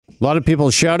A lot of people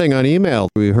shouting on email.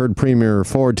 We heard Premier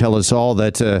Ford tell us all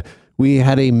that we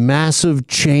had a massive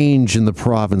change in the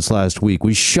province last week.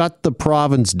 We shut the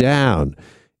province down.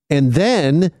 And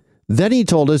then he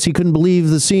told us he couldn't believe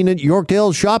the scene at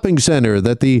Yorkdale Shopping Center,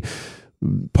 that the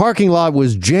parking lot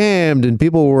was jammed and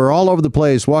people were all over the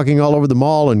place, walking all over the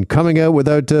mall and coming out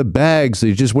without bags.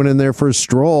 They just went in there for a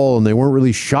stroll and they weren't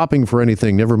really shopping for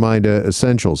anything, never mind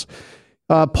essentials.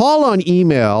 Paul on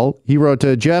email, he wrote,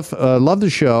 Jeff, love the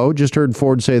show. Just heard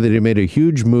Ford say that he made a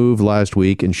huge move last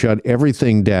week and shut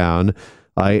everything down.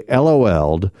 I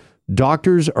LOL'd.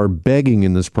 Doctors are begging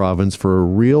in this province for a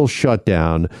real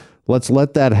shutdown. Let's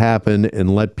let that happen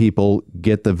and let people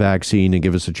get the vaccine and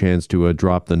give us a chance to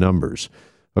drop the numbers.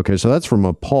 Okay, so that's from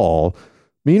a Paul.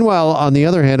 Meanwhile, on the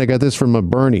other hand, I got this from a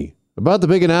Bernie about the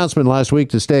big announcement last week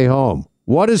to stay home.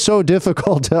 What is so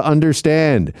difficult to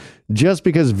understand? Just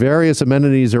because various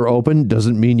amenities are open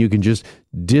doesn't mean you can just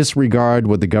disregard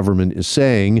what the government is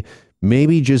saying.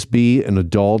 Maybe just be an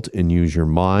adult and use your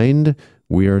mind.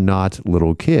 We are not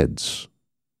little kids.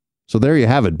 So there you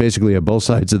have it, basically both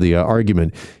sides of the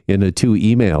argument in the two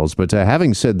emails. But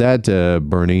having said that,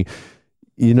 Bernie,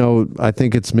 you know, I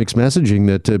think it's mixed messaging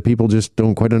that people just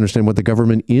don't quite understand what the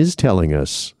government is telling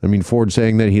us. I mean, Ford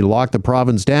saying that he locked the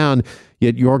province down,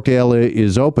 yet Yorkdale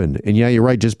is open. And yeah, you're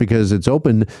right, just because it's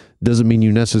open doesn't mean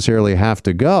you necessarily have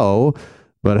to go.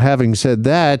 But having said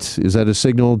that, is that a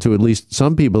signal to at least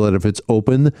some people that if it's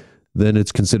open, then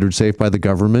it's considered safe by the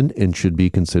government and should be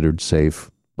considered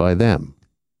safe by them?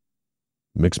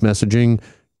 Mixed messaging,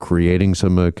 creating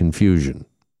some confusion.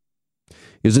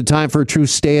 Is it time for a true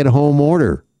stay-at-home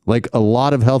order, like a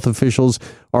lot of health officials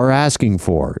are asking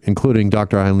for, including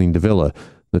Dr. Eileen de Villa,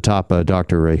 the top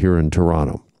doctor here in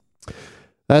Toronto?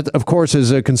 That, of course, as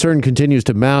a concern continues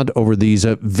to mount over these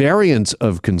variants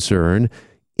of concern,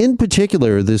 in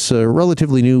particular, this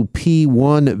relatively new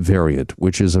P1 variant,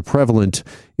 which is prevalent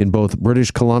in both British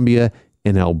Columbia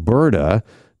and Alberta.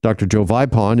 Dr. Joe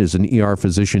Vipon is an ER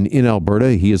physician in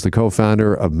Alberta. He is the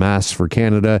co-founder of Masks for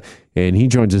Canada, and he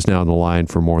joins us now on the line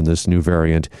for more on this new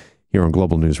variant here on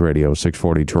Global News Radio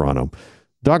 640 Toronto.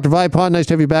 Dr. Vipon, nice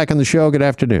to have you back on the show. Good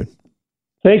afternoon.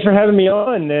 Thanks for having me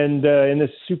on, and in this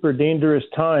super dangerous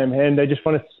time. And I just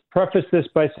want to preface this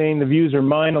by saying the views are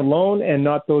mine alone and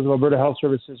not those of Alberta Health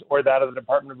Services or that of the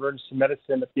Department of Emergency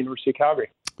Medicine at the University of Calgary.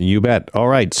 You bet. All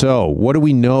right. So what do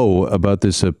we know about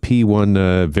this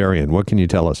P1 variant? What can you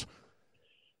tell us?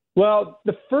 Well,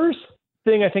 the first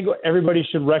thing I think everybody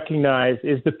should recognize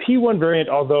is the P1 variant,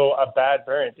 although a bad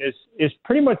variant, is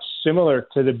pretty much similar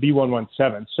to the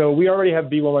B117. So we already have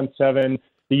B117,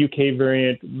 the UK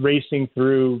variant, racing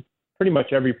through pretty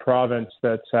much every province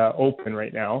that's open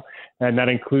right now, and that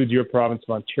includes your province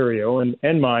of Ontario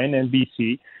and mine and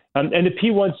BC. And the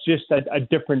P1's just a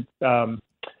different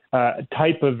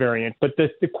type of variant, but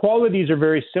the qualities are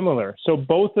very similar. So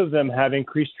both of them have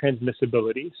increased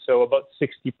transmissibility, so about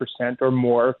 60% or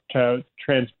more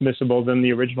transmissible than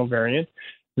the original variant.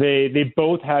 They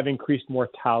both have increased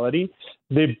mortality.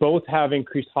 They both have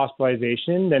increased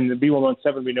hospitalization, and the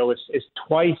B117 we know is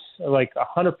twice, like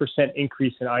 100%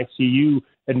 increase in ICU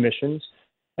admissions,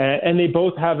 and they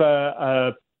both have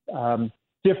a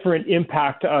different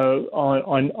impact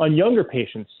on younger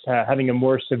patients, having a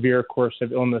more severe course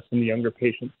of illness in the younger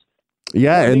patients.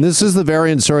 Yeah, and this is the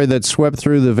variant, that swept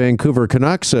through the Vancouver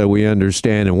Canucks, we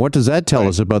understand. And what does that tell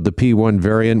us about the P1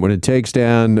 variant when it takes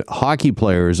down hockey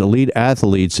players, elite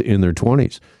athletes in their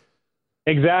 20s?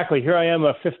 Exactly. Here I am,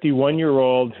 a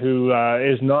 51-year-old who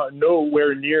is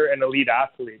nowhere near an elite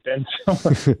athlete, and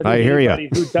so I hear you. Anybody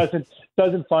who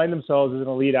doesn't find themselves as an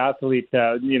elite athlete,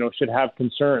 should have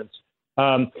concerns.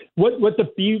 What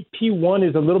the P1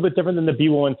 is a little bit different than the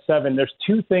B117. There's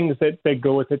two things that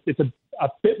go with it. It's a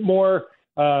bit more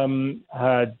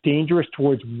dangerous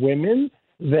towards women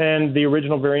than the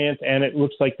original variant, and it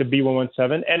looks like the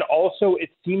B117. And also, it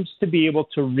seems to be able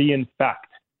to reinfect.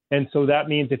 And so that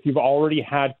means if you've already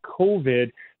had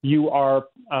COVID, you are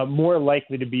more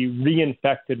likely to be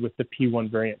reinfected with the P1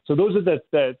 variant. So those are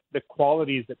the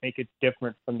qualities that make it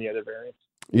different from the other variants.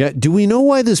 Yeah. Do we know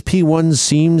why this P1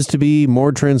 seems to be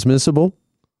more transmissible?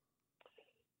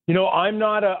 I'm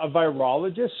not a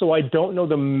virologist, so I don't know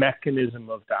the mechanism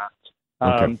of that.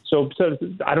 Okay. So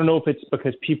I don't know if it's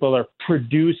because people are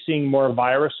producing more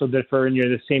virus so that if you're in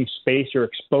the same space, you're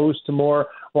exposed to more,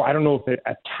 or I don't know if it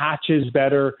attaches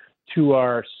better to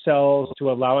our cells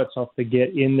to allow itself to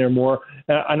get in there more.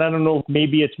 And I don't know if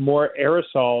maybe it's more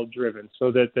aerosol driven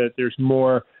so that there's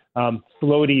more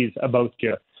floaties about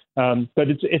you. But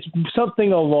it's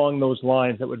something along those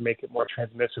lines that would make it more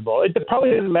transmissible. It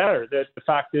probably doesn't matter. The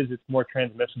fact is it's more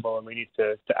transmissible and we need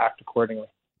to act accordingly.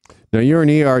 Now, you're an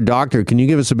ER doctor. Can you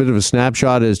give us a bit of a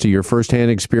snapshot as to your firsthand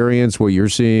experience, what you're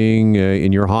seeing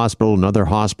in your hospital and other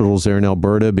hospitals there in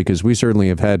Alberta? Because we certainly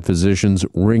have had physicians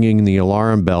ringing the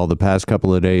alarm bell the past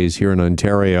couple of days here in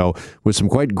Ontario with some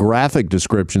quite graphic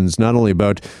descriptions, not only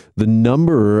about the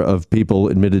number of people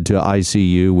admitted to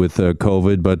ICU with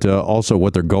COVID, but also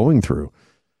what they're going through.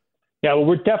 Yeah, well,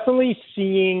 we're definitely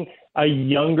seeing a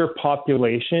younger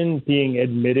population being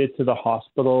admitted to the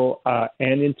hospital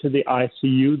and into the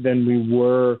ICU than we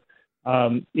were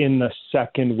in the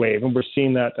second wave. And we're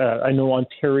seeing that. I know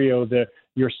Ontario,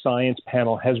 your science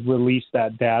panel has released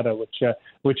that data,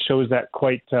 which shows that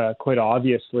quite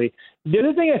obviously. The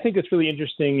other thing I think that's really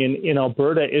interesting in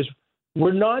Alberta is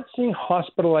we're not seeing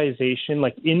hospitalization,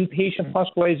 like inpatient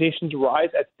hospitalizations, rise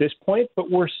at this point, but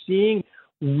we're seeing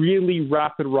really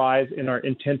rapid rise in our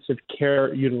intensive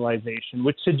care utilization,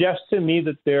 which suggests to me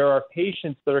that there are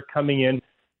patients that are coming in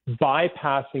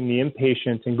bypassing the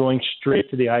inpatients and going straight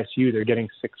to the ICU. They're getting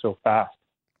sick so fast.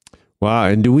 Wow.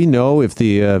 And do we know if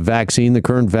the the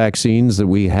current vaccines that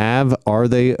we have, are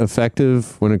they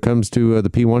effective when it comes to the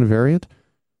P1 variant?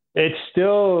 It's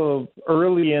still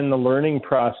early in the learning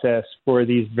process for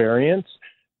these variants.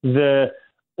 The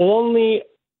only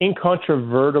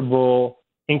incontrovertible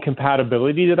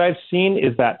incompatibility that I've seen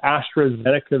is that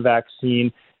AstraZeneca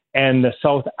vaccine and the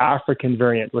South African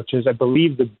variant, which is, I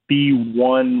believe, the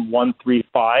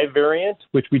B1135 variant,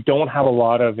 which we don't have a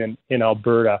lot of in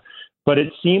Alberta. But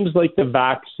it seems like the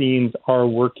vaccines are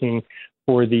working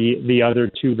for the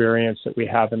other two variants that we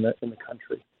have in the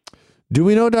country. Do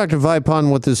we know, Dr.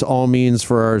 Vipon, what this all means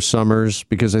for our summers?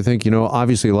 Because I think,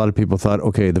 obviously a lot of people thought,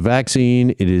 okay, the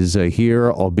vaccine, it is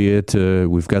here, albeit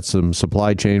we've got some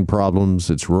supply chain problems.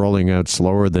 It's rolling out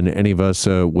slower than any of us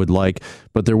would like.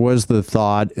 But there was the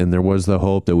thought and there was the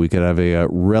hope that we could have a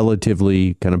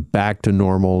relatively kind of back to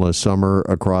normal summer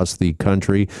across the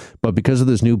country. But because of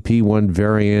this new P1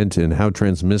 variant and how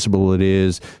transmissible it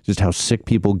is, just how sick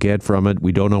people get from it,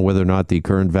 we don't know whether or not the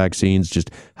current vaccines, just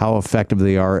how effective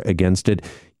they are against it.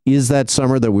 Is that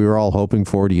summer that we were all hoping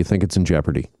for, do you think it's in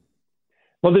jeopardy?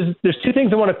 Well, there's two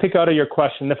things I want to pick out of your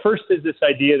question. The first is this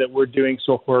idea that we're doing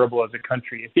so horrible as a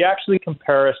country. If you actually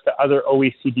compare us to other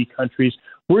OECD countries,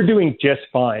 we're doing just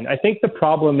fine. I think the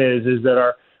problem is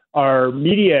that our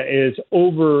media is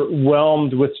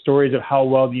overwhelmed with stories of how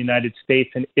well the United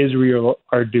States and Israel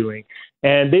are doing.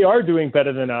 And they are doing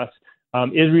better than us.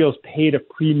 Israel's paid a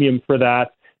premium for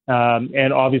that.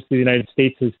 And obviously the United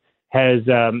States has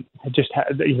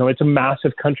it's a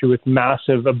massive country with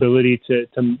massive ability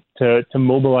to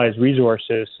mobilize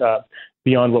resources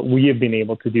beyond what we have been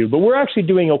able to do. But we're actually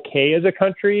doing okay as a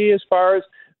country as far as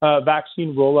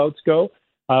vaccine rollouts go.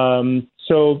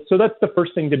 So that's the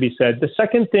first thing to be said. The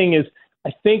second thing is,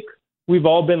 I think we've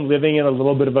all been living in a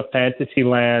little bit of a fantasy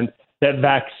land that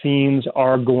vaccines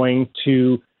are going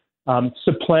to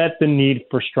supplant the need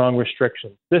for strong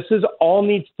restrictions. This all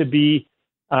needs to be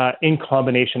in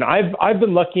combination. I've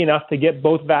been lucky enough to get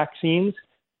both vaccines.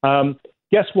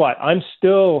 Guess what? I'm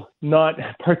still not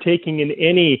partaking in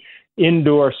any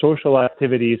indoor social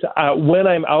activities. When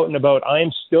I'm out and about,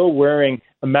 I'm still wearing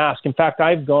a mask. In fact,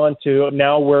 I've gone to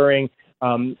now wearing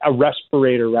a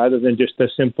respirator rather than just a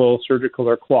simple surgical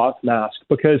or cloth mask,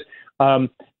 because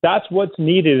that's what's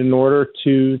needed in order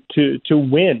to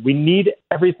win. We need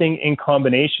everything in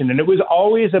combination. And it was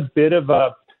always a bit of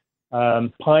a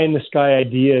pie in the sky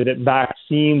idea that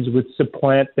vaccines would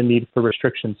supplant the need for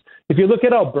restrictions. If you look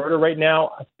at Alberta right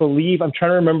now, I believe, I'm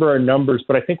trying to remember our numbers,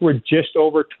 but I think we're just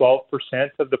over 12%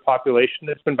 of the population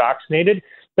that's been vaccinated.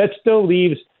 That still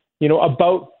leaves,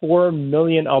 about 4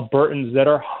 million Albertans that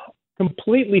are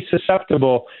completely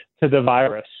susceptible to the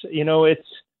virus. It's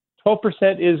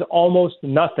 12% is almost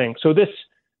nothing. So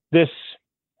this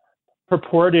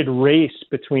purported race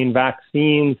between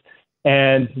vaccines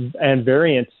and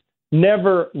variants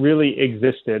never really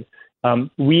existed.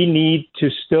 We need to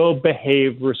still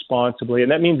behave responsibly, and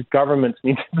that means governments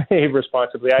need to behave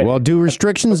responsibly. Well, do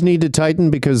restrictions need to tighten?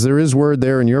 Because there is word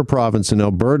there in your province in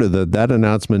Alberta that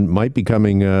announcement might be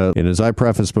coming. And as I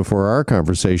prefaced before our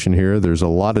conversation here, there's a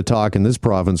lot of talk in this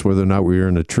province whether or not we are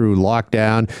in a true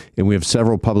lockdown, and we have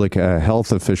several public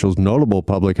health officials, notable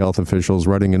public health officials,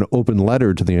 writing an open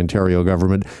letter to the Ontario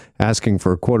government asking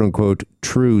for a quote-unquote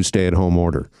true stay-at-home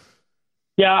order.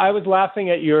 Yeah, I was laughing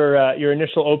at your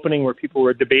initial opening where people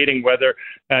were debating whether,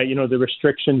 the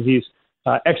restrictions, these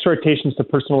exhortations to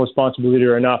personal responsibility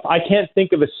are enough. I can't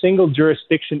think of a single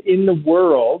jurisdiction in the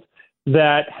world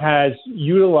that has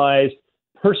utilized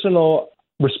personal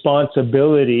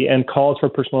responsibility and calls for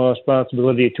personal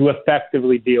responsibility to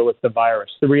effectively deal with the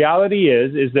virus. The reality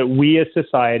is that we as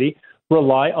society,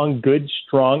 rely on good,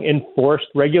 strong, enforced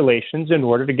regulations in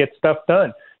order to get stuff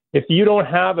done. If you don't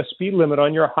have a speed limit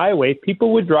on your highway,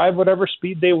 people would drive whatever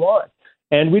speed they want.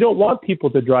 And we don't want people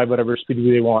to drive whatever speed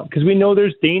they want because we know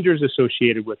there's dangers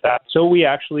associated with that. So we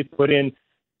actually put in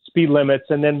speed limits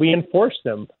and then we enforce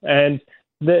them. And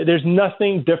there's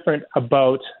nothing different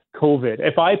about COVID.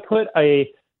 If I put a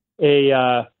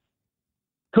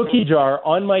cookie jar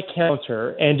on my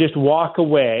counter and just walk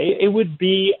away, it would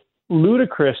be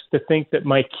ludicrous to think that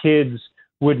my kids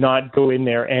would not go in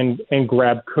there and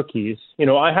grab cookies. You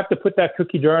know, I have to put that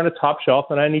cookie jar on a top shelf,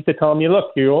 and I need to tell them,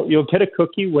 look, you'll get a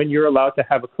cookie when you're allowed to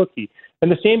have a cookie.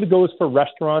 And the same goes for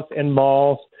restaurants and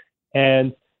malls.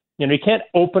 And, you know, you can't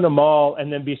open a mall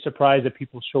and then be surprised that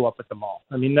people show up at the mall.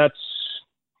 I mean, that's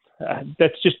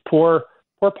just poor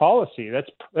policy.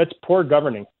 That's poor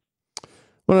governing.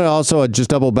 I want to also just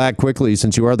double back quickly,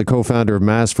 since you are the co-founder of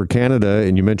Masks for Canada,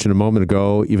 and you mentioned a moment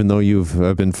ago, even though you've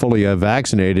been fully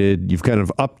vaccinated, you've kind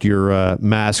of upped your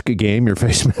mask game, your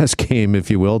face mask game,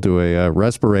 if you will, to a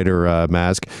respirator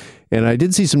mask. And I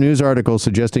did see some news articles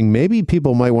suggesting maybe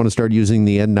people might want to start using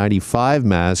the N95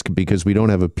 mask because we don't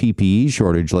have a PPE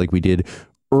shortage like we did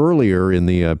earlier in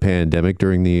the pandemic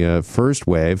during the first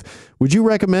wave. Would you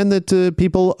recommend that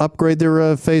people upgrade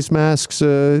their face masks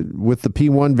with the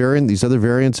P1 variant, these other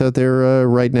variants out there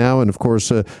right now? And of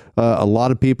course, a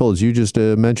lot of people, as you just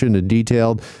mentioned and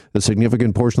detailed, a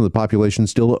significant portion of the population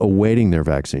still awaiting their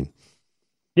vaccine.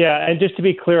 Yeah, and just to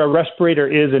be clear, a respirator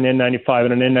is an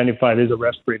N95, and an N95 is a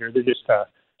respirator. They're just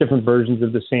different versions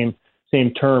of the same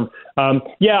term.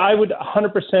 I would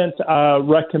 100%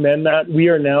 recommend that. We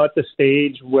are now at the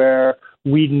stage where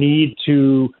we need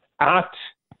to act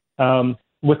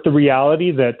with the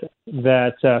reality that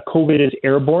COVID is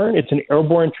airborne. It's an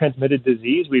airborne transmitted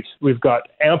disease. We've got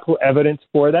ample evidence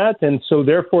for that, and so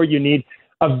therefore you need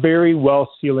a very well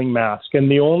sealing mask.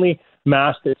 And the only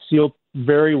mask that sealed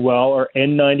very well are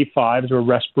N95s or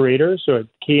respirators or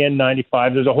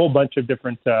KN95. There's a whole bunch of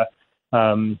different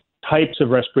types of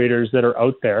respirators that are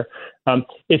out there.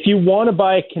 If you want to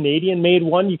buy a Canadian-made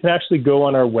one, you can actually go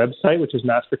on our website, which is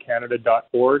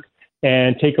maskforcanada.org,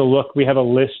 and take a look. We have a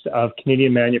list of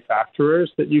Canadian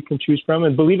manufacturers that you can choose from.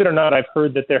 And believe it or not, I've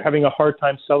heard that they're having a hard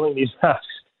time selling these masks,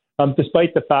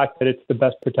 despite the fact that it's the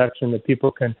best protection that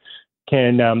people can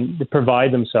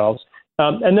provide themselves.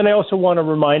 And then I also want to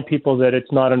remind people that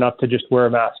it's not enough to just wear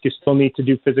a mask. You still need to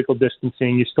do physical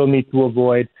distancing. You still need to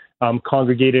avoid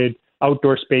congregated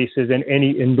outdoor spaces and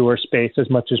any indoor space as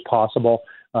much as possible.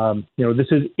 This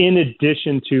is in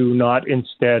addition to, not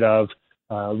instead of,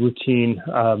 routine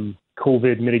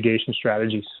COVID mitigation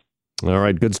strategies. All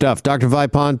right, good stuff. Dr.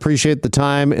 Vipon, appreciate the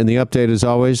time and the update as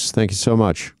always. Thank you so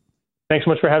much. Thanks so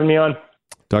much for having me on.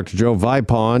 Dr. Joe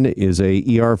Vipon is a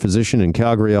ER physician in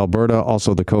Calgary, Alberta,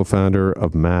 also the co-founder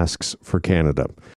of Masks for Canada.